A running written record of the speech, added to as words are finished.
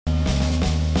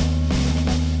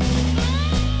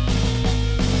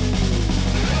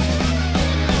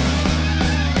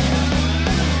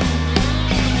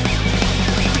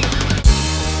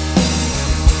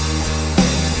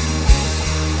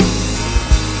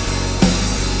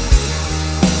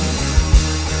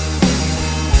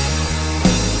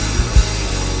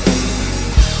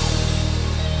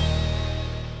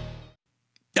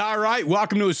All right.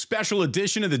 Welcome to a special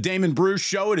edition of the Damon Bruce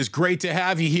Show. It is great to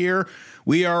have you here.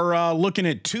 We are looking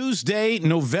at Tuesday,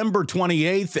 November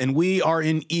 28th, and we are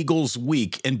in Eagles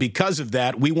week. And because of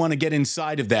that, we want to get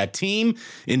inside of that team,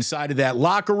 inside of that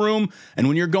locker room. And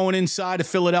when you're going inside of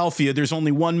Philadelphia, there's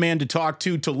only one man to talk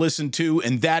to listen to,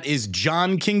 and that is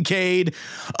John Kincade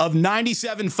of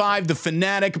 97.5 The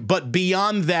Fanatic. But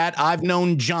beyond that, I've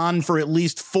known John for at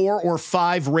least 4 or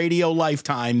 5 radio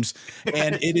lifetimes,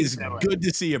 and it is good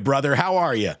to see you, brother. How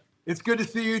are you? It's good to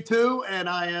see you too, and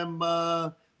I am,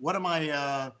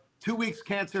 2 weeks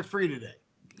cancer-free today.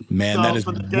 Man, so that is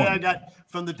from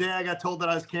the day I got told that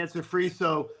I was cancer-free,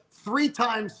 so 3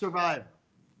 times survivor.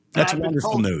 That's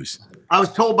wonderful news. I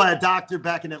was told by a doctor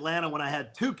back in Atlanta when I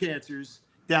had 2 cancers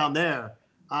down there,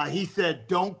 he said,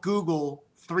 don't Google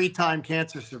 3-time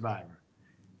cancer survivor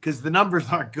because the numbers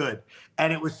aren't good.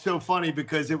 And it was so funny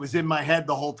because it was in my head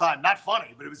the whole time. Not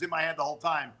funny, but it was in my head the whole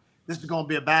time. This is going to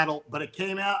be a battle, but it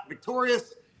came out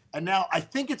victorious. And now I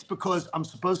think it's because I'm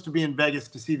supposed to be in Vegas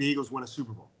to see the Eagles win a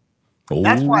Super Bowl. Ooh.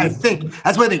 That's why I think.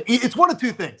 It's one of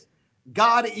 2 things.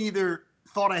 God either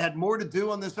thought I had more to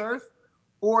do on this earth,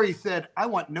 or he said, I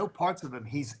want no parts of him.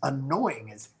 He's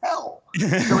annoying as hell. So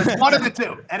it's one of the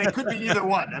 2, and it could be either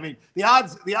one. I mean, the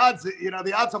odds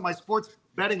on my sports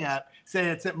betting app say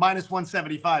it's at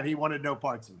 -175. He wanted no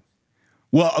parts of me.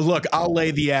 Well, look, I'll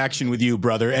lay the action with you,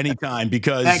 brother, anytime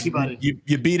because Thank you, buddy.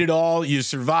 You beat it all. You're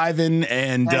surviving.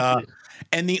 And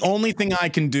the only thing I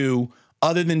can do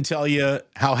other than tell you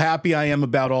how happy I am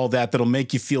about all that, that'll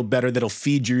make you feel better, that'll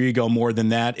feed your ego more than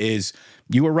that is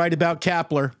you were right about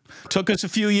Kapler. Took us a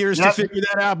few years to figure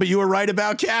that out, but you were right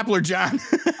about Kapler, John.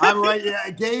 I'm right. Yeah,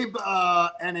 Gabe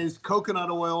and his coconut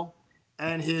oil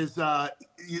and his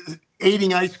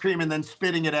eating ice cream and then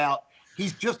spitting it out.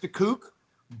 He's just a kook.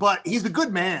 But he's a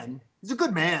good man. He's a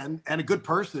good man and a good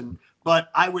person. But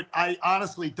I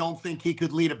honestly don't think he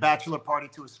could lead a bachelor party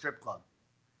to a strip club.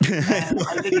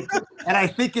 And I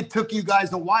think it took you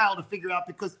guys a while to figure out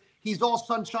because he's all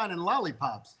sunshine and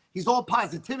lollipops. He's all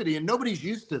positivity, and nobody's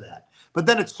used to that. But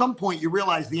then at some point you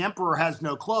realize the emperor has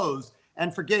no clothes.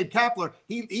 And for Gabe Kapler,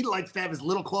 he likes to have as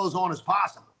little clothes on as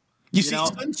possible. You see,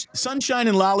 Sunshine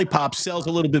and Lollipop sells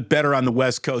a little bit better on the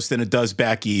West Coast than it does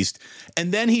back East.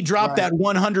 And then he dropped that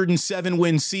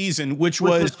 107-win season, which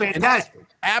was fantastic. An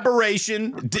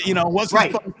aberration.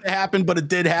 Wasn't supposed to happen, but it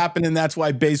did happen, and that's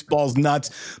why baseball's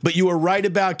nuts. But you were right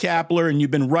about Kapler, and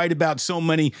you've been right about so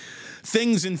many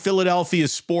things in Philadelphia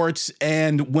sports.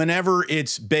 And whenever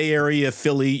it's Bay Area,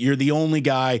 Philly, you're the only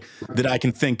guy that I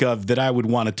can think of that I would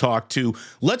want to talk to.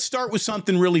 Let's start with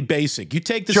something really basic. You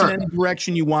take this in any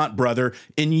direction you want, brother.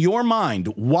 In your mind,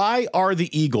 why are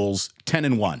the Eagles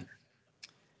 10-1?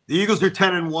 The Eagles are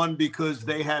 10-1 because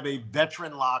they have a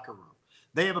veteran locker room.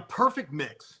 They have a perfect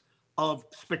mix of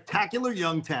spectacular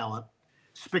young talent,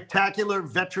 spectacular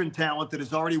veteran talent that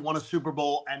has already won a Super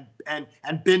Bowl and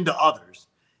been to others.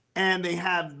 And they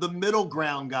have the middle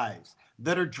ground guys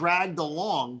that are dragged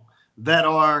along that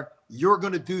are, you're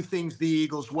going to do things the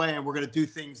Eagles way, and we're going to do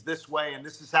things this way, and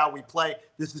this is how we play,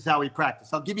 this is how we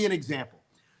practice. I'll give you an example.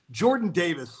 Jordan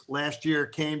Davis last year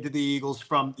came to the Eagles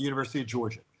from the University of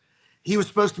Georgia. He was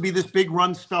supposed to be this big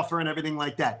run stuffer and everything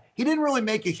like that. He didn't really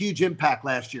make a huge impact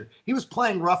last year. He was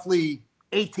playing roughly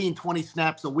 18, 20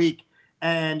 snaps a week,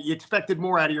 and you expected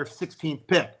more out of your 16th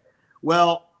pick.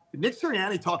 Well, Nick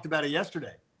Sirianni talked about it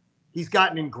yesterday. He's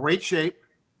gotten in great shape.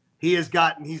 He's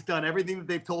done everything that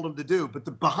they've told him to do. But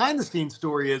the behind-the-scenes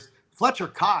story is Fletcher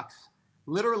Cox,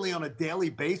 literally on a daily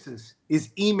basis,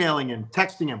 is emailing him,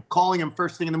 texting him, calling him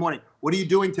first thing in the morning. What are you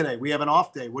doing today? We have an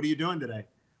off day. What are you doing today?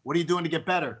 What are you doing to get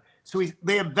better? So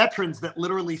they have veterans that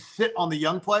literally sit on the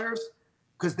young players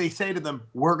because they say to them,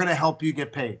 we're going to help you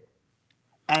get paid.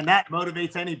 And that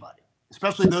motivates anybody,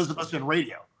 especially those of us in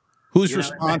radio. Who's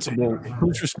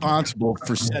responsible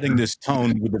for setting this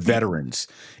tone with the veterans?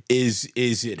 Is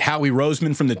it Howie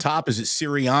Roseman from the top? Is it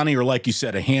Sirianni? Or like you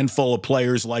said, a handful of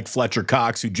players like Fletcher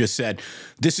Cox who just said,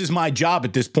 this is my job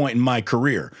at this point in my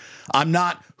career. I'm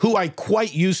not who I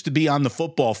quite used to be on the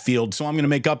football field, so I'm going to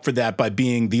make up for that by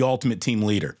being the ultimate team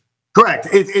leader. Correct.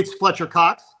 It's Fletcher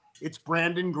Cox. It's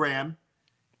Brandon Graham.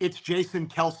 It's Jason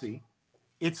Kelsey.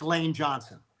 It's Lane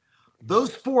Johnson.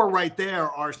 Those 4 right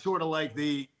there are sort of like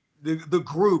the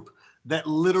group that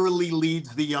literally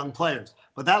leads the young players.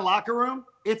 But that locker room,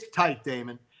 it's tight,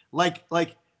 Damon. Like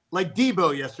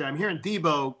Debo yesterday. I'm hearing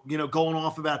Debo, going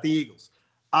off about the Eagles.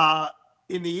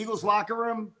 In the Eagles locker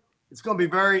room, it's going to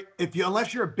be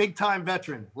unless you're a big time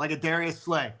veteran like a Darius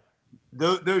Slay,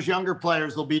 those younger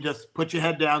players will be just put your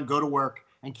head down, go to work,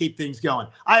 and keep things going.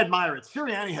 I admire it.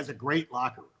 Sirianni has a great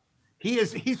locker room.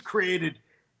 He's created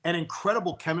an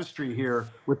incredible chemistry here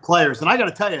with players. And I got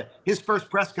to tell you, his first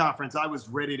press conference, I was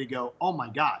ready to go, oh my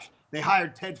gosh, they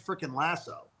hired Ted frickin'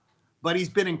 Lasso. But he's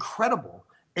been incredible.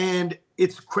 And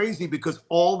it's crazy because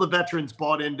all the veterans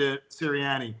bought into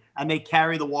Sirianni and they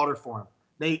carry the water for him.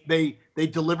 They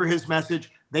deliver his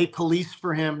message. They police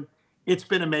for him. It's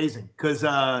been amazing because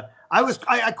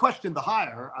I questioned the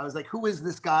hire. I was like, who is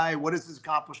this guy? What is his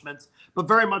accomplishments? But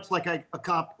very much like I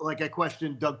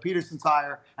questioned Doug Peterson's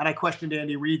hire and I questioned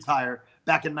Andy Reid's hire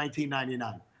back in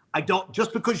 1999.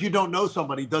 Just because you don't know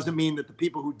somebody doesn't mean that the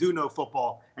people who do know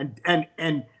football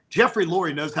and Jeffrey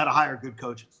Lurie knows how to hire good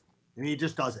coaches. And he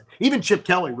just does it. Even Chip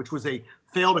Kelly, which was a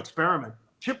failed experiment.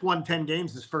 Chip won 10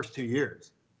 games his first 2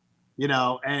 years,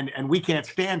 and we can't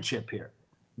stand Chip here.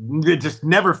 It just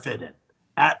never fit in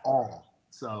at all.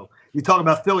 So you talk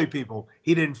about Philly people,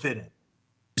 he didn't fit in.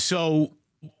 So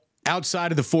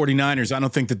outside of the 49ers, I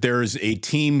don't think that there is a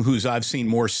team whose I've seen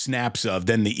more snaps of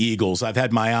than the Eagles. I've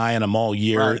had my eye on them all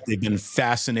year. Right. They've been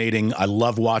fascinating. I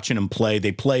love watching them play.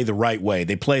 They play the right way.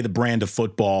 They play the brand of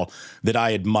football that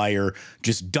I admire,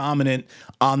 just dominant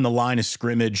on the line of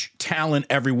scrimmage, talent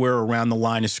everywhere around the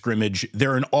line of scrimmage.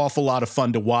 They're an awful lot of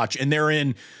fun to watch, and they're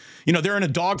in a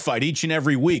dogfight each and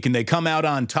every week, and they come out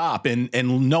on top, and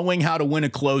knowing how to win a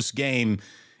close game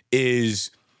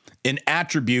is an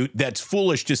attribute that's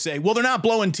foolish to say, well, they're not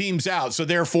blowing teams out, so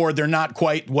therefore they're not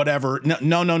quite whatever.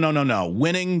 No.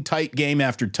 Winning tight game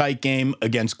after tight game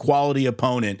against quality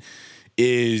opponent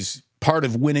is part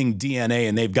of winning DNA,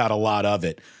 and they've got a lot of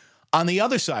it. On the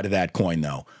other side of that coin,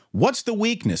 though, what's the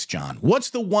weakness, John?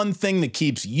 What's the one thing that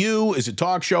keeps you as a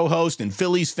talk show host and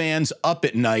Phillies fans up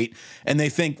at night, and they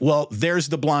think, well, there's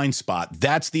the blind spot.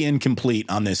 That's the incomplete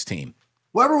on this team?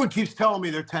 Well, everyone keeps telling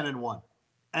me they're 10-1.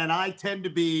 And I tend to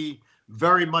be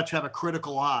very much have a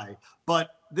critical eye,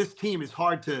 but this team is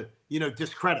hard to,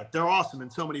 discredit. They're awesome in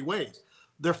so many ways.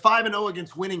 They're 5-0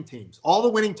 against winning teams. All the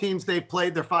winning teams they've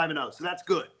played, they're 5-0. So that's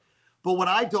good. But what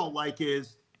I don't like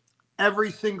is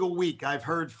every single week I've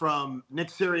heard from Nick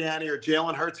Sirianni or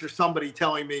Jalen Hurts or somebody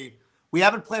telling me, we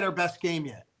haven't played our best game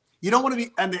yet. You don't want to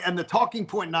be, and the talking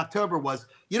point in October was,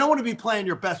 you don't want to be playing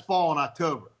your best ball in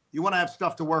October. You want to have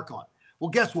stuff to work on. Well,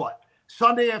 guess what?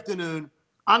 Sunday afternoon,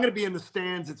 I'm going to be in the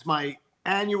stands. It's my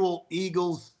annual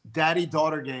Eagles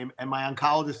daddy-daughter game, and my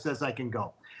oncologist says I can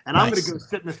go. And nice. I'm going to go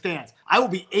sit in the stands. I will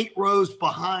be 8 rows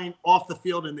behind off the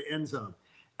field in the end zone,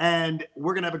 and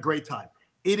we're going to have a great time.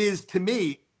 It is, to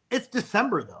me, it's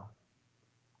December, though.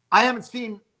 I haven't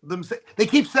seen them say – they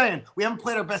keep saying, we haven't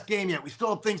played our best game yet. We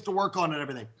still have things to work on and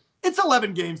everything. It's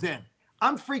 11 games in.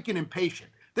 I'm freaking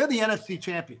impatient. They're the NFC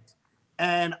champions.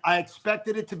 And I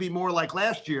expected it to be more like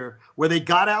last year where they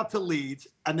got out to leads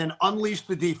and then unleashed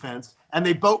the defense and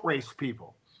they boat raced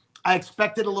people. I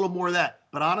expected a little more of that.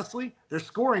 But honestly, they're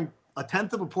scoring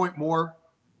 1/10 of a point more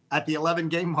at the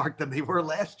 11-game mark than they were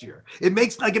last year. It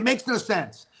makes no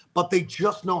sense. But they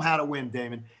just know how to win,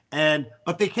 Damon.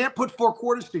 But they can't put 4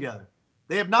 quarters together.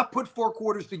 They have not put 4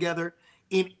 quarters together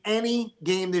in any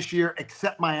game this year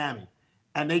except Miami.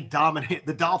 And they dominated.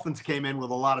 The Dolphins came in with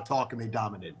a lot of talk and they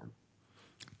dominated them.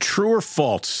 True or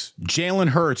false, Jalen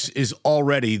Hurts is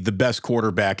already the best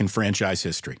quarterback in franchise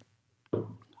history?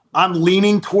 I'm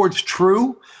leaning towards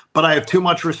true, but I have too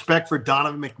much respect for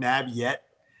Donovan McNabb yet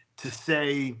to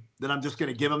say that I'm just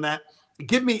going to give him that.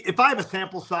 If I have a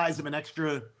sample size of an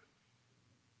extra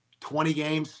 20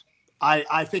 games,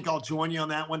 I think I'll join you on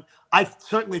that one. I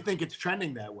certainly think it's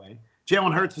trending that way.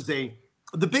 Jalen Hurts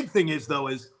the big thing is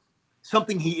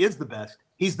something he is the best.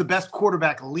 He's the best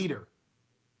quarterback leader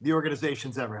the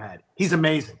organization's ever had. He's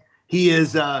amazing. He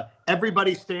is,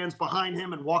 everybody stands behind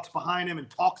him and walks behind him and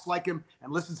talks like him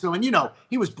and listens to him. And,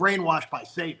 he was brainwashed by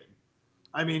Saban.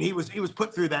 I mean, he was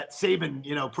put through that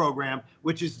Saban, program,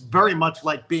 which is very much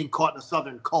like being caught in a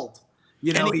Southern cult.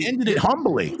 And he ended it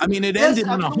humbly. I mean, it ended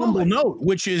on a humble note,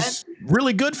 which is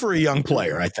really good for a young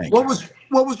player, I think. What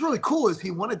was really cool is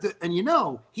he wanted to, and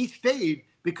he stayed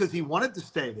because he wanted to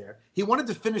stay there. He wanted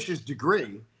to finish his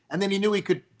degree. And then he knew he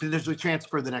could potentially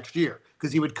transfer the next year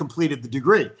because he would completed the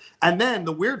degree. And then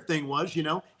the weird thing was,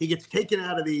 he gets taken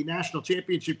out of the national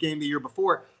championship game the year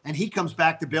before, and he comes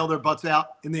back to bail their butts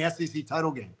out in the SEC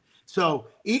title game. So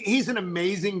he's an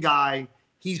amazing guy.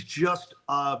 He's just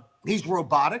he's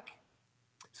robotic.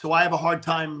 So I have a hard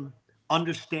time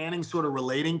understanding, sort of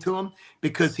relating to him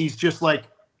because he's just like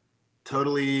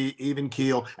totally even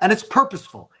keel. And it's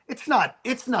purposeful. It's not.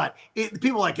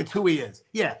 People are like, it's who he is.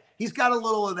 Yeah. He's got a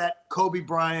little of that Kobe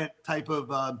Bryant type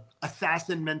of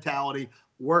assassin mentality,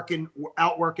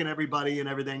 outworking everybody and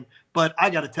everything. But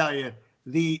I got to tell you,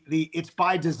 it's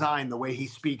by design the way he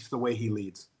speaks, the way he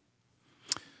leads.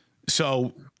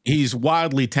 So he's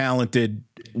wildly talented.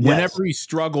 Whenever he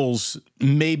struggles,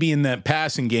 maybe in that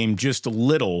passing game just a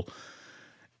little,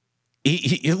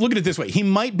 he look at it this way. He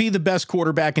might be the best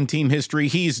quarterback in team history.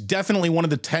 He's definitely one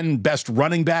of the 10 best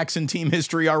running backs in team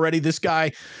history already. This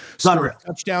guy scores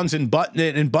touchdowns in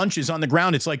bunches on the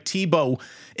ground. It's like Tebow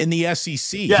in the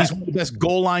SEC. Yeah. He's one of the best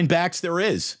goal line backs there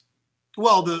is.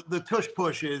 Well, the tush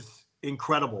push is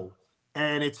incredible.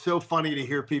 And it's so funny to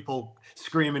hear people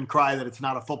scream and cry that it's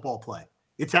not a football play.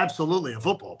 It's absolutely a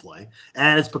football play.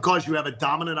 And it's because you have a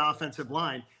dominant offensive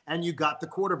line and you got the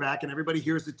quarterback, and everybody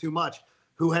hears it too much,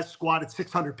 who has squatted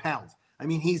 600 pounds. I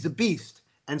mean, he's a beast.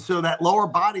 And so that lower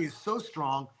body is so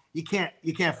strong, you can't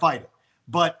fight it.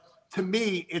 But to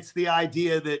me, it's the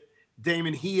idea that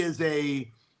Damon, he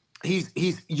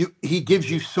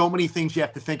gives you so many things you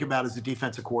have to think about as a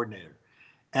defensive coordinator.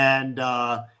 And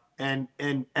I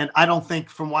don't think,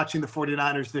 from watching the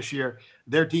 49ers this year,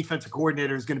 their defensive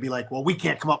coordinator is going to be like, well, we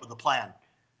can't come up with a plan.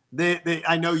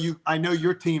 I know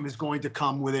your team is going to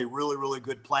come with a really, really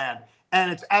good plan. And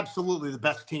it's absolutely the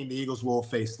best team the Eagles will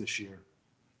face this year.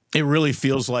 It really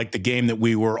feels like the game that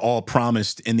we were all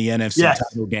promised in the NFC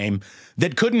title game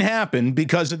that couldn't happen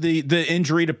because of the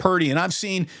injury to Purdy. And I've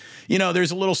seen,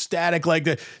 there's a little static,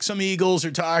 like some Eagles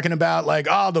are talking about like,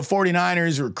 oh, the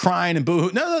 49ers were crying and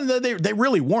boo-hoo. No, they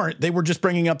really weren't. They were just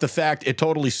bringing up the fact it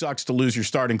totally sucks to lose your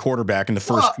starting quarterback in the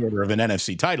first quarter of an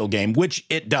NFC title game, which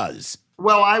it does.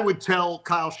 Well, I would tell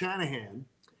Kyle Shanahan,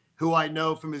 who I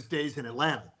know from his days in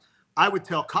Atlanta, I would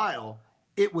tell Kyle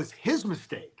it was his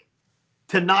mistake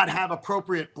to not have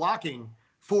appropriate blocking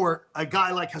for a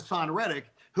guy like Hassan Reddick,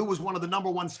 who was one of the number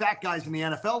one sack guys in the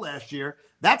NFL last year.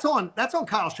 That's on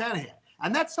Kyle Shanahan.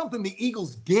 And that's something the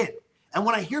Eagles did. And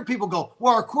when I hear people go,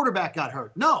 well, our quarterback got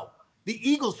hurt. No, the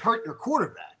Eagles hurt your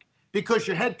quarterback because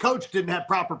your head coach didn't have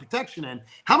proper protection. And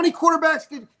how many quarterbacks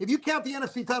if you count the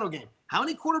NFC title game, how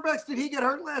many quarterbacks did he get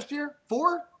hurt last year?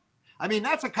 4? I mean,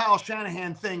 that's a Kyle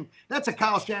Shanahan thing. That's a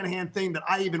Kyle Shanahan thing that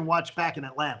I even watched back in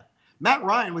Atlanta. Matt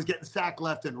Ryan was getting sacked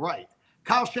left and right.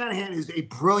 Kyle Shanahan is a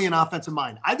brilliant offensive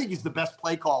mind. I think he's the best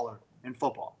play caller in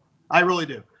football. I really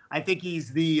do. I think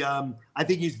he's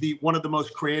one of the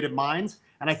most creative minds,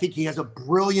 and I think he has a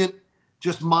brilliant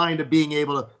just mind of being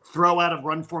able to throw out of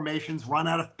run formations, run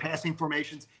out of passing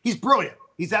formations. He's brilliant.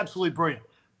 He's absolutely brilliant.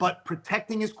 But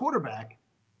protecting his quarterback,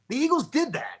 the Eagles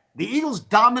did that. The Eagles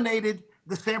dominated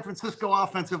the San Francisco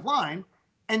offensive line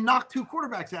and knocked 2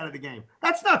 quarterbacks out of the game.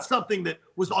 That's not something that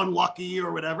was unlucky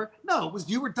or whatever. No, it was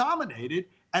you were dominated,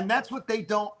 and that's what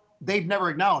they've never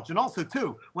acknowledged. And also,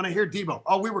 too, when I hear Debo,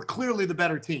 oh, we were clearly the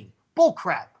better team. Bull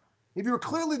crap. If you were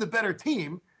clearly the better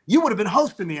team, you would have been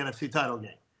hosting the NFC title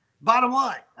game. Bottom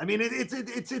line. I mean,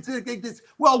 it's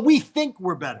well, we think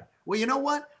we're better. Well, you know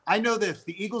what? I know this.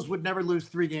 The Eagles would never lose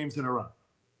 3 games in a row.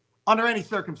 Under any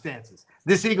circumstances,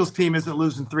 this Eagles team isn't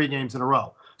losing 3 games in a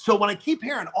row. So when I keep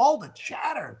hearing all the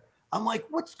chatter, I'm like,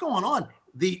 what's going on?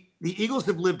 The Eagles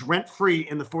have lived rent-free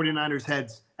in the 49ers'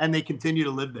 heads, and they continue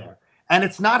to live there. And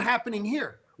it's not happening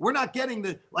here. We're not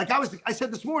getting I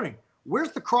said this morning,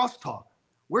 where's the crosstalk?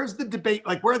 Where's the debate?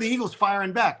 Like, where are the Eagles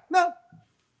firing back? No,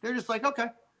 they're just like, okay.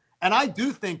 And I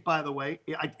do think, by the way,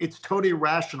 it's totally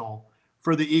rational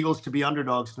for the Eagles to be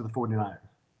underdogs to the 49ers.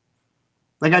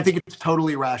 Like, I think it's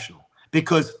totally rational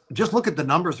because just look at the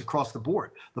numbers across the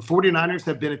board. The 49ers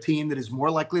have been a team that is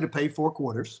more likely to pay 4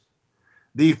 quarters.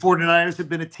 The 49ers have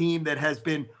been a team that has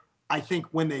been, I think,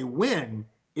 when they win,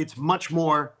 it's much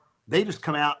more, they just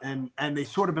come out and they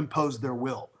sort of impose their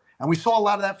will. And we saw a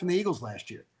lot of that from the Eagles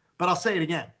last year. But I'll say it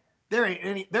again. There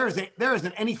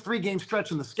isn't any 3-game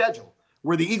stretch in the schedule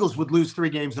where the Eagles would lose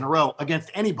 3 games in a row against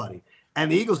anybody.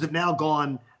 And the Eagles have now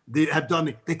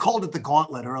they called it the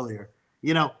gauntlet earlier.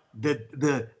 You know,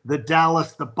 the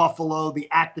Dallas, the Buffalo, the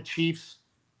Chiefs.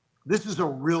 This is a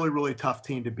really, really tough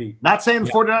team to beat. Not saying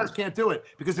the 49ers can't do it,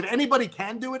 because if anybody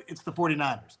can do it, it's the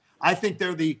 49ers. I think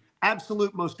they're the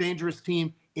absolute most dangerous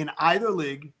team in either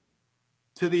league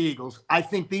to the Eagles. I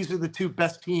think these are the 2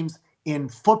 best teams in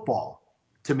football,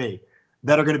 to me,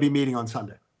 that are going to be meeting on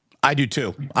Sunday. I do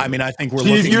too. I mean, I think we're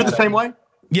looking. You're the same way?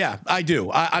 Yeah, I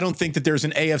do. I don't think that there's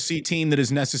an AFC team that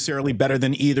is necessarily better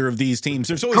than either of these teams.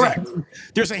 There's always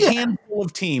a handful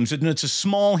of teams, and it's a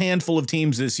small handful of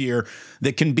teams this year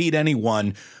that can beat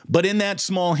anyone. But in that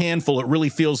small handful, it really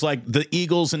feels like the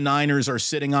Eagles and Niners are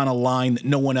sitting on a line that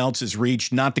no one else has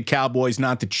reached. Not the Cowboys,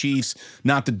 not the Chiefs,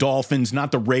 not the Dolphins,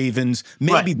 not the Ravens.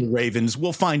 Maybe the Ravens.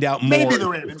 We'll find out more Maybe the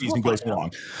Ravens. as the season goes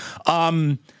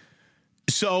along.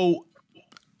 So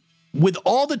with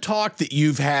all the talk that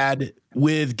you've had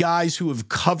with guys who have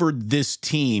covered this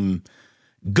team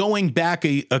going back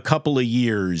a couple of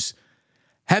years,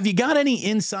 Have you got any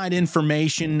inside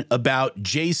information about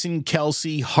Jason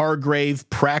Kelce Hargrave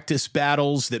practice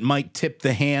battles that might tip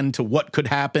the hand to what could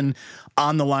happen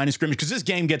on the line of scrimmage? Because this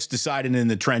game gets decided in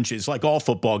the trenches like all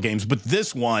football games, but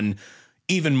this one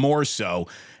even more so.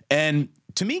 And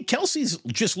to me, Kelce's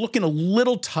just looking a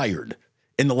little tired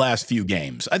in the last few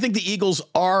games. I think the Eagles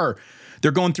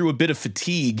they're going through a bit of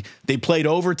fatigue. They played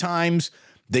overtimes.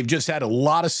 They've just had a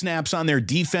lot of snaps on their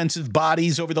defensive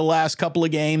bodies over the last couple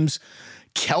of games.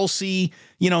 Kelce,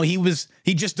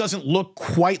 he just doesn't look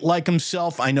quite like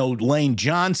himself. I know Lane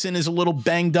Johnson is a little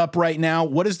banged up right now.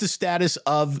 What is the status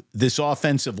of this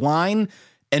offensive line?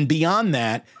 And beyond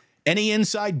that, any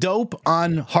inside dope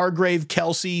on Hargrave,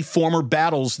 Kelce, former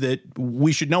battles that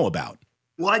we should know about?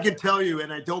 Well, I can tell you,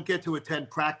 and I don't get to attend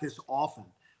practice often,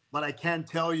 but I can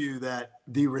tell you that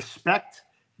the respect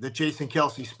that Jason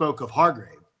Kelce spoke of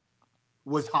Hargrave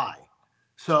was high.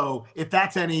 So if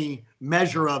that's any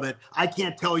measure of it, I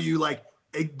can't tell you like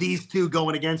these two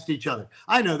going against each other.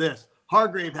 I know this.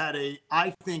 Hargrave had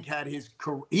his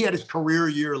career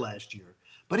year last year,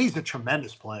 but he's a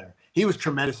tremendous player. He was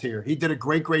tremendous here. He did a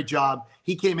great job.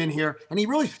 He came in here and he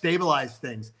really stabilized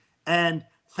things. And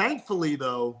thankfully,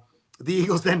 though, the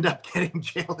Eagles end up getting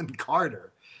Jalen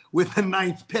Carter with the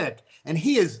 9th pick. And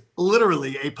he is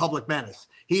literally a public menace.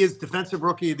 He is Defensive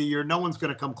Rookie of the Year. No one's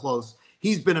going to come close.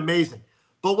 He's been amazing.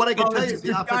 But what I can tell you is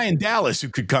the guy in Dallas who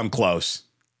could come close.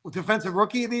 Defensive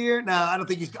Rookie of the Year? No, I don't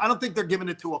think they're giving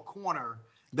it to a corner,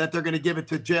 that they're going to give it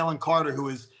to Jalen Carter, who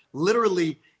is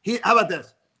literally how about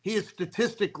this? He is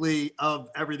statistically of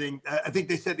everything. I think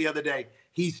they said the other day,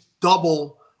 he's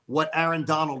double what Aaron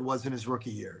Donald was in his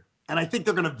rookie year. And I think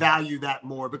they're going to value that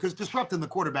more because disrupting the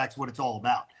quarterback is what it's all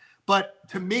about. But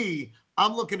to me,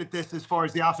 I'm looking at this as far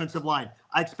as the offensive line.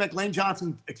 I expect Lane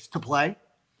Johnson to play.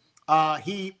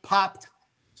 He popped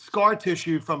scar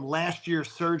tissue from last year's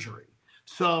surgery.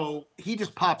 So he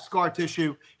just popped scar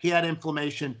tissue. He had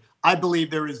inflammation. I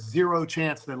believe there is zero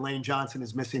chance that Lane Johnson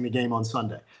is missing the game on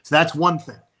Sunday. So that's one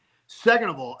thing. Second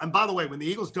of all, and by the way, when the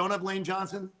Eagles don't have Lane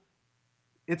Johnson,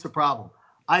 it's a problem.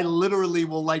 I literally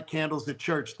will light candles at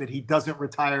church that he doesn't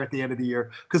retire at the end of the year,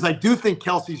 because I do think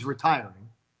Kelce's retiring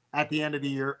at the end of the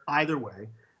year either way.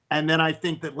 And then I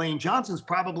think that Lane Johnson's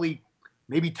probably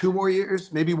maybe 2 more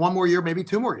years, maybe 1 more year, maybe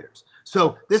 2 more years.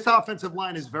 So this offensive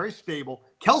line is very stable.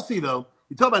 Kelce, though,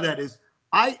 you talk about that is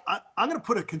I'm going to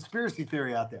put a conspiracy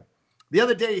theory out there. The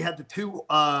other day, he had the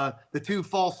two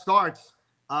false starts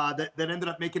that ended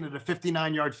up making it a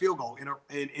 59-yard field goal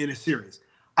in a series.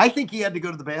 I think he had to go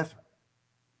to the bathroom.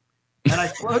 And I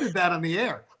floated that on the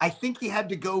air. I think he had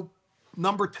to go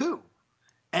number 2.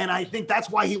 And I think that's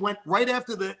why he went right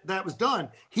after that was done.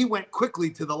 He went quickly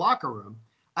to the locker room.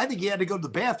 I think he had to go to the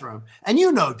bathroom. And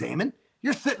Damon,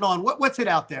 you're sitting on, what's it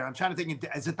out there? I'm trying to think,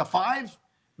 is it the 5?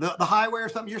 The highway or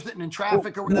something? You're sitting in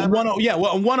traffic or whatever?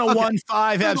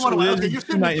 101.5, okay. Absolutely. Okay, you're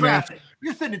sitting in traffic.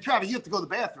 You're sitting in traffic. You have to go to the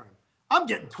bathroom. I'm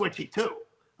getting twitchy, too.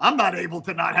 I'm not able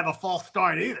to not have a false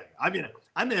start either. I mean,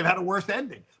 I may have had a worse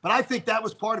ending. But I think that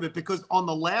was part of it, because on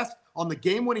the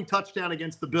game-winning touchdown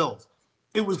against the Bills,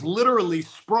 it was literally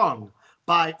sprung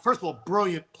by, first of all,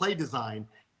 brilliant play design,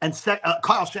 and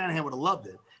Kyle Shanahan would have loved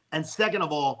it. And second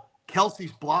of all,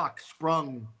 Kelce's block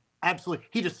sprung absolutely.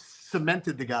 He just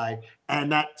cemented the guy,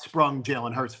 and that sprung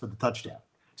Jalen Hurts for the touchdown.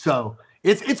 So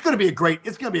it's going to be a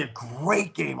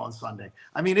great game on Sunday.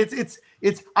 I mean,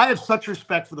 I have such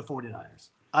respect for the 49ers.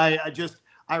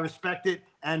 I respect it.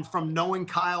 And from knowing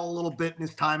Kyle a little bit in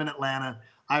his time in Atlanta,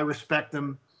 I respect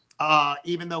him.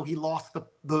 Even though he lost the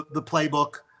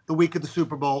playbook the week of the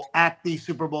Super Bowl at the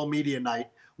Super Bowl media night,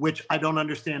 which I don't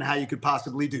understand how you could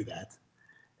possibly do that.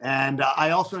 And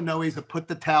I also know he's a put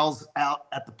the towels out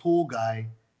at the pool guy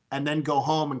and then go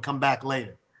home and come back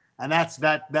later. And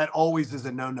that always is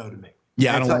a no-no to me.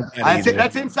 Yeah, I don't like that either.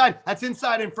 That's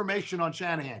inside information on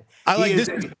Shanahan. I like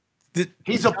this.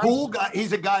 He's a pool guy.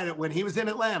 He's a guy that when he was in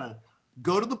Atlanta,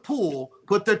 go to the pool,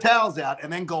 put their towels out,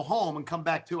 and then go home and come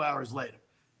back 2 hours later.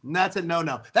 And that's a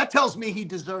no-no. That tells me he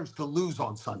deserves to lose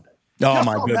on Sunday. Oh,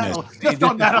 my goodness. Just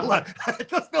on that alone.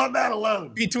 Just on that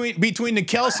alone. Between the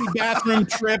Kelce bathroom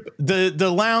trip,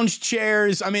 the lounge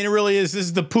chairs, I mean, it really is. This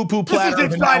is the poo-poo platter. This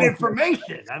is inside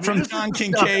information. I mean, from John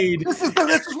Kincade. This is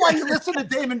why you listen to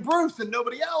Damon Bruce and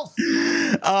nobody else.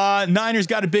 Niners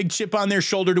got a big chip on their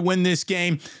shoulder to win this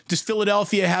game. Does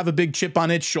Philadelphia have a big chip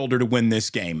on its shoulder to win this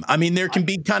game? I mean, there can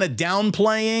be kind of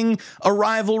downplaying a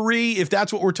rivalry, if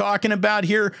that's what we're talking about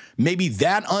here. Maybe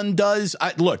that undoes.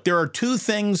 Look, there are 2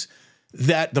 things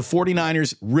that the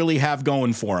 49ers really have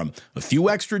going for them. A few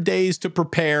extra days to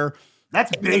prepare.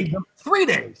 That's big. 3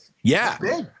 days. Yeah.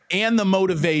 That's big. and the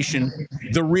motivation,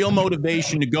 the real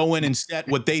motivation to go in and set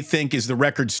what they think is the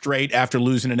record straight after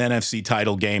losing an NFC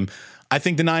title game. I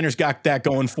think the Niners got that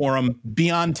going for them.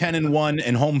 Beyond 10-1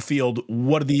 and home field,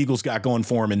 what do the Eagles got going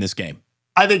for them in this game?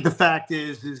 I think the fact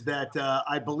is that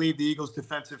I believe the Eagles'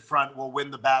 defensive front will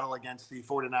win the battle against the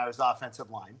 49ers' offensive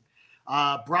line.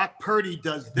 Brock Purdy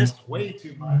does this way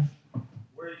too much,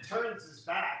 where he turns his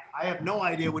back. I have no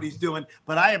idea what he's doing,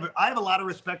 but I have a lot of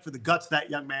respect for the guts that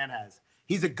young man has.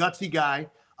 He's a gutsy guy.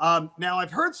 Now,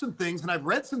 I've heard some things and I've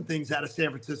read some things out of San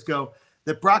Francisco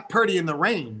that Brock Purdy in the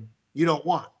rain you don't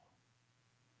want.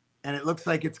 And it looks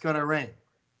like it's going to rain.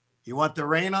 You want the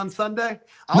rain on Sunday?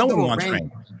 No one wants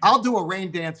rain. I'll do a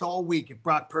rain dance all week if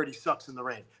Brock Purdy sucks in the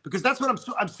rain, because that's what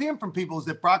I'm seeing from people is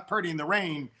that Brock Purdy in the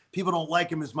rain, people don't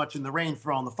like him as much in the rain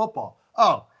throwing the football.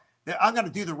 Oh, I'm going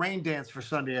to do the rain dance for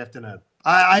Sunday afternoon.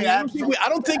 I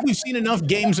don't think we've seen enough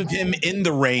games of him in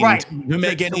the rain to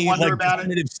make any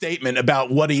definitive statement about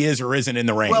what he is or isn't in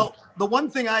the rain. Well, the one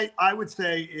thing I would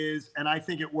say is, and I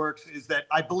think it works, is that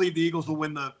I believe the Eagles will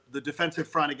win the defensive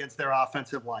front against their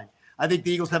offensive line. I think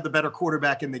the Eagles have the better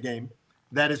quarterback in the game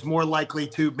that is more likely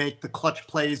to make the clutch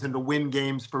plays and to win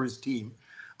games for his team.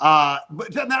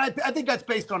 But I think that's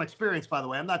based on experience, by the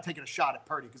way. I'm not taking a shot at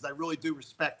Purdy because I really do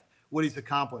respect what he's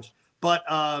accomplished. But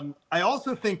I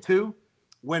also think, too,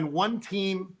 when one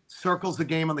team circles the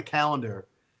game on the calendar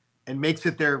and makes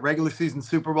it their regular season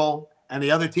Super Bowl and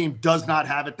the other team does not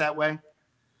have it that way,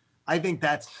 I think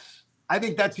that's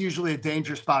usually a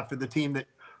danger spot for the team that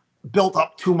built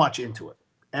up too much into it.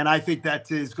 And I think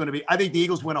that is going to be – I think the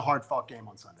Eagles win a hard-fought game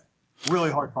on Sunday. Really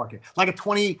hard-fought game. Like a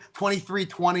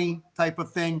 23-20 type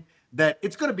of thing that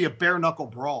it's going to be a bare-knuckle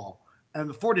brawl. And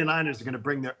the 49ers are going to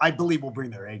bring their – I believe will bring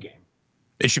their A game.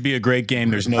 It should be a great game.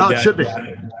 There's no doubt. It should be.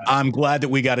 I'm glad that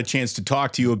we got a chance to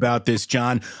talk to you about this,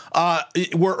 John.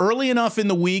 We're early enough in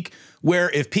the week where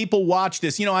if people watch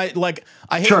this, I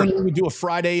hate when we do a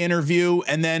Friday interview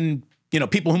and then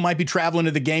people who might be traveling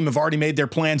to the game have already made their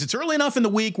plans. It's early enough in the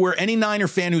week where any Niner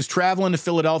fan who's traveling to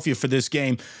Philadelphia for this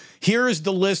game, here is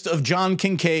the list of John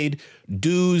Kincade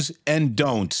do's and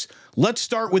don'ts. Let's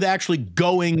start with actually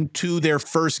going to their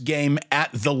first game at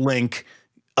the Link.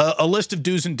 A list of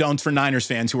do's and don'ts for Niners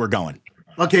fans who are going.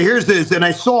 Okay, here's this. And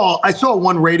I saw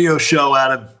one radio show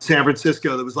out of San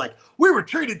Francisco that was like, we were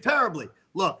treated terribly.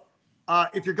 Look,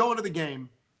 if you're going to the game,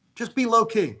 just be low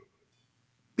key.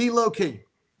 Be low key.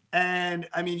 And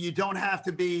I mean, you don't have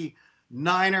to be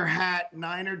Niner hat,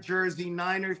 Niner jersey,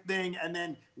 Niner thing. And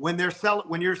then when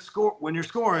you're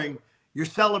scoring, you're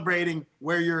celebrating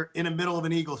where you're in the middle of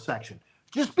an Eagles section.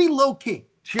 Just be low key.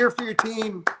 Cheer for your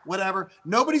team, whatever.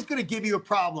 Nobody's going to give you a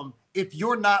problem if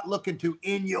you're not looking to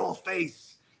in your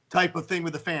face type of thing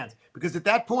with the fans. Because at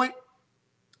that point,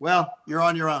 well, you're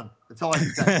on your own. That's all I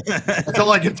can tell you. That's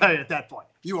all I can tell you at that point.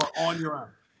 You are on your own.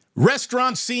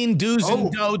 Restaurant scene, do's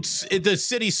and don'ts. The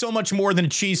city's so much more than a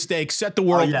cheesesteak. Set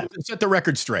the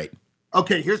record straight.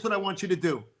 Okay, here's what I want you to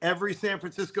do. Every San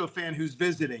Francisco fan who's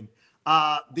visiting,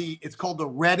 it's called the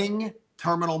Reading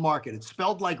Terminal Market. It's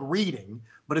spelled like reading,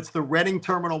 but it's the Reading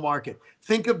Terminal Market.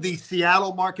 Think of the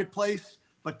Seattle marketplace,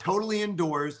 but totally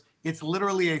indoors. It's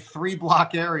literally a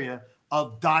 3-block area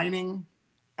of dining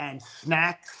and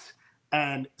snacks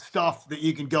and stuff that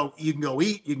you can go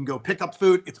eat, you can go pick up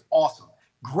food. It's awesome.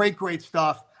 Great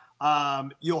stuff.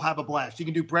 You'll have a blast. You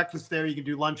can do breakfast there, you can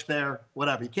do lunch there,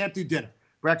 whatever. You can't do dinner.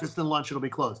 Breakfast and lunch, it'll be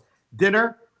closed.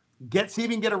 Dinner, see if you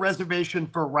can get a reservation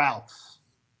for Ralph's.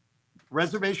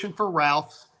 Reservation for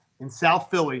Ralph's in South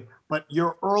Philly, but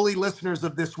your early listeners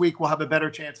of this week will have a better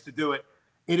chance to do it.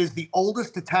 It is the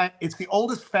oldest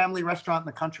family restaurant in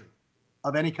the country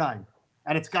of any kind,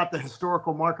 and it's got the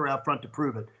historical marker out front to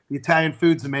prove it. The Italian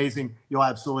food's amazing. You'll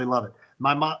absolutely love it.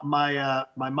 My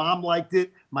mom liked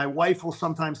it. My wife will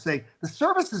sometimes say the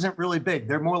service isn't really big.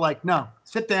 They're more like, no,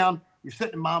 sit down. You're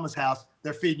sitting in Mama's house.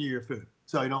 They're feeding you your food,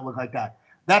 so you don't look like that.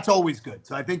 That's always good.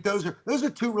 So I think those are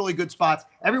two really good spots.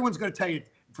 Everyone's going to tell you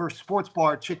for a sports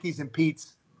bar, Chickies and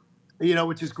Pete's,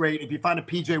 which is great. If you find a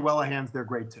PJ Wellahan's, they're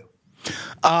great too.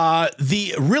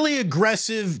 The really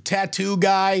aggressive tattoo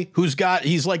guy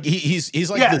he's like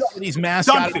the city's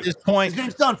mascot at this point. His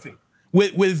name's Dunphy.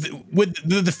 With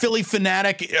the Philly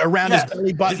fanatic around his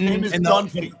belly button. His name is and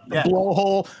Dunphy. the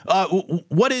blowhole.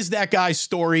 What is that guy's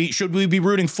story? Should we be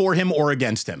rooting for him or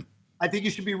against him? I think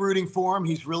you should be rooting for him.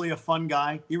 He's really a fun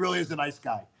guy. He really is a nice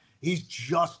guy. He's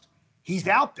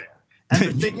out there. And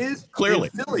the thing is, clearly,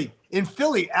 in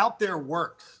Philly, out there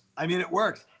works. I mean, it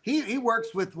works. He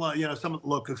works with some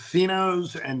local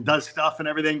casinos and does stuff and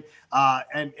everything.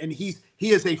 And he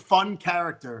is a fun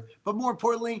character. But more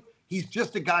importantly, he's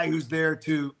just a guy who's there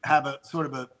to have a sort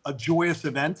of a joyous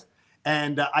event.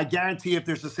 And I guarantee if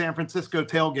there's a San Francisco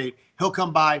tailgate, he'll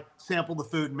come by, sample the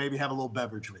food, and maybe have a little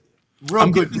beverage with you.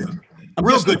 Real good dude.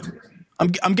 Real good dude.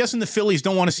 I'm guessing the Phillies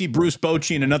don't want to see Bruce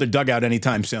Bochy in another dugout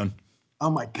anytime soon. Oh,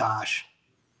 my gosh.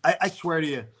 I swear to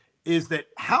you, is that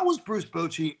how was Bruce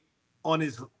Bochy on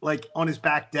his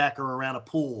back deck or around a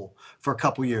pool for a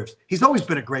couple years? He's always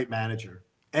been a great manager.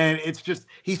 And it's just,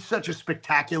 he's such a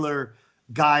spectacular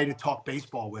guy to talk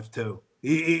baseball with, too.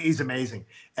 He's amazing.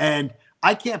 And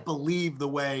I can't believe the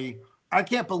way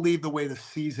the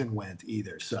season went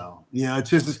either. So, it's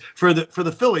just for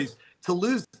the Phillies to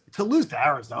lose to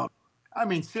Arizona. I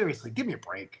mean, seriously, give me a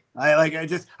break.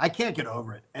 I can't get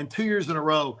over it. And 2 years in a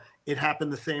row, it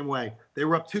happened the same way. They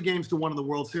were up 2-1 in the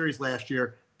World Series last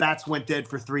year. Bats went dead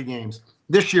for 3 games.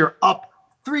 This year, up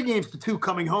 3-2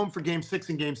 coming home for Game 6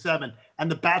 and Game 7, and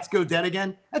the bats go dead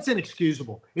again. That's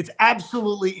inexcusable. It's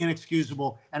absolutely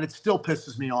inexcusable, and it still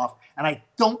pisses me off. And I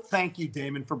don't thank you,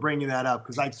 Damon, for bringing that up,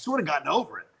 because I've sort of gotten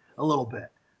over it a little bit.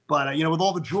 But, with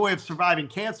all the joy of surviving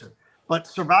cancer, but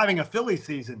surviving a Philly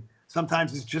season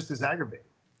sometimes is just as aggravating.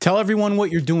 Tell everyone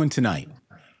what you're doing tonight.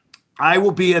 I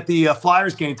will be at the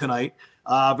Flyers game tonight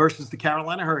versus the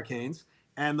Carolina Hurricanes.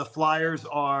 And the Flyers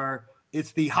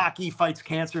it's the Hockey Fights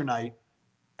Cancer night.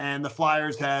 And the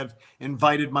Flyers have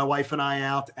invited my wife and I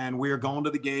out, and we are going to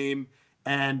the game.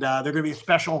 And they're going to be a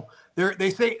special. They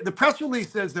say the press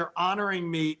release says they're honoring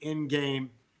me in game,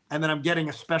 and then I'm getting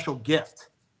a special gift.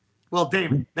 Well,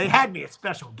 David, they had me a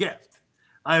special gift.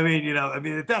 I mean,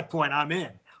 at that point, I'm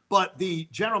in. But the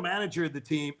general manager of the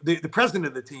team, the president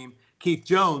of the team, Keith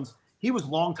Jones, he was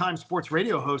longtime sports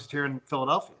radio host here in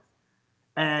Philadelphia,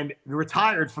 and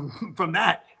retired from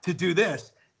that to do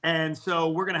this. And so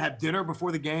we're going to have dinner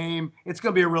before the game. It's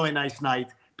going to be a really nice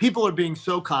night. People are being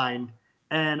so kind,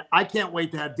 and I can't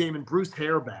wait to have Damon Bruce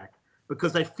hair back,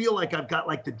 because I feel like I've got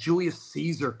like the Julius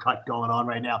Caesar cut going on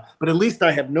right now. But at least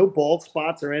I have no bald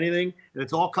spots or anything, and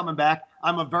it's all coming back.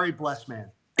 I'm a very blessed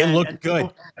man. It looked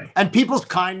good. And people's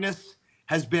kindness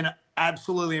has been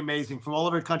absolutely amazing from all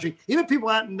over the country. Even people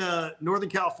out in Northern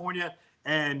California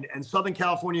and Southern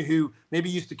California who maybe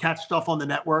used to catch stuff on the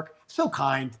network. So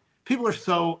kind. People are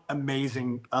so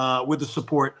amazing with the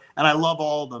support, and I love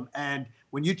all of them. And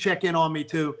when you check in on me,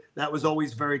 too, that was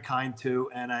always very kind, too,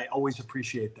 and I always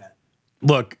appreciate that.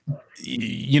 Look,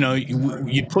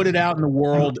 you put it out in the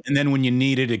world, and then when you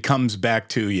need it, it comes back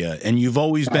to you. And you've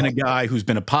always been a guy who's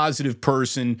been a positive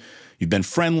person. You've been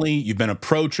friendly. You've been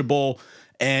approachable,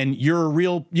 and you're a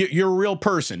real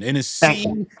person in a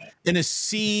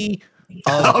sea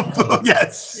of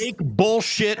fake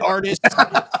bullshit artists,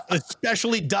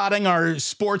 especially dotting our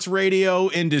sports radio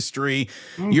industry.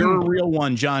 Mm-hmm. You're a real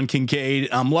one, John Kincade.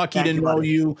 I'm lucky to know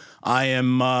you. I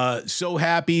am so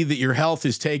happy that your health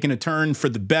has taken a turn for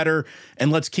the better,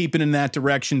 and let's keep it in that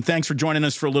direction. Thanks for joining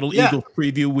us for a little Eagles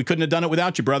preview. We couldn't have done it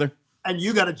without you, brother. And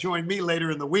you got to join me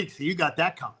later in the week, so you got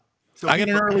that coming. So I get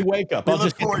an early wake up. I'll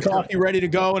just get the coffee ready to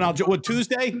go, and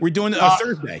Tuesday? We're doing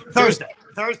Thursday.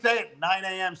 Thursday at 9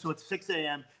 a.m., so it's 6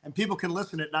 a.m., and people can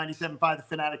listen at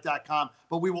 97.5thefanatic.com,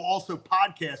 but we will also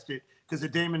podcast it, because the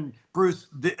Damon Bruce,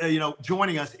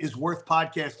 joining us is worth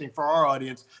podcasting for our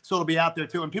audience, so it'll be out there,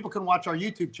 too, and people can watch our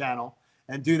YouTube channel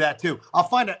and do that, too. I'll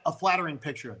find a flattering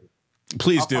picture of you.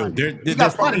 Please do.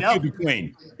 There's plenty in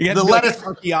between. You have the lettuce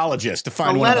archaeologist to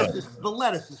find one of those. The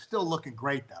lettuce is still looking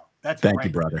great, though. Thank you,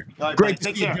 brother. Right, great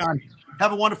to see you, John.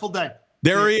 Have a wonderful day.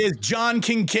 There he is, John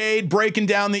Kincade, breaking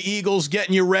down the Eagles,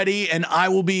 getting you ready, and I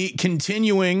will be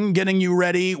continuing getting you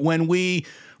ready when we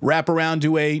wrap around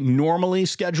to a normally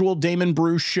scheduled Damon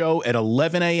Bruce show at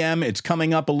 11 a.m. It's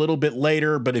coming up a little bit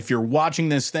later, but if you're watching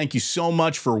this, thank you so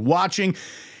much for watching.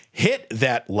 Hit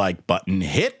that like button,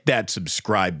 hit that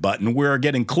subscribe button. We're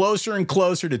getting closer and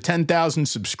closer to 10,000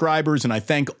 subscribers, and I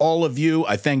thank all of you.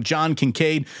 I thank John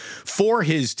Kincade for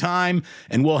his time,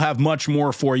 and we'll have much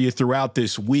more for you throughout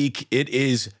this week. It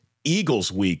is Eagles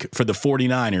week for the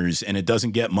 49ers, and it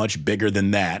doesn't get much bigger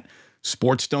than that.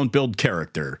 Sports don't build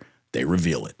character, they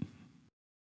reveal it.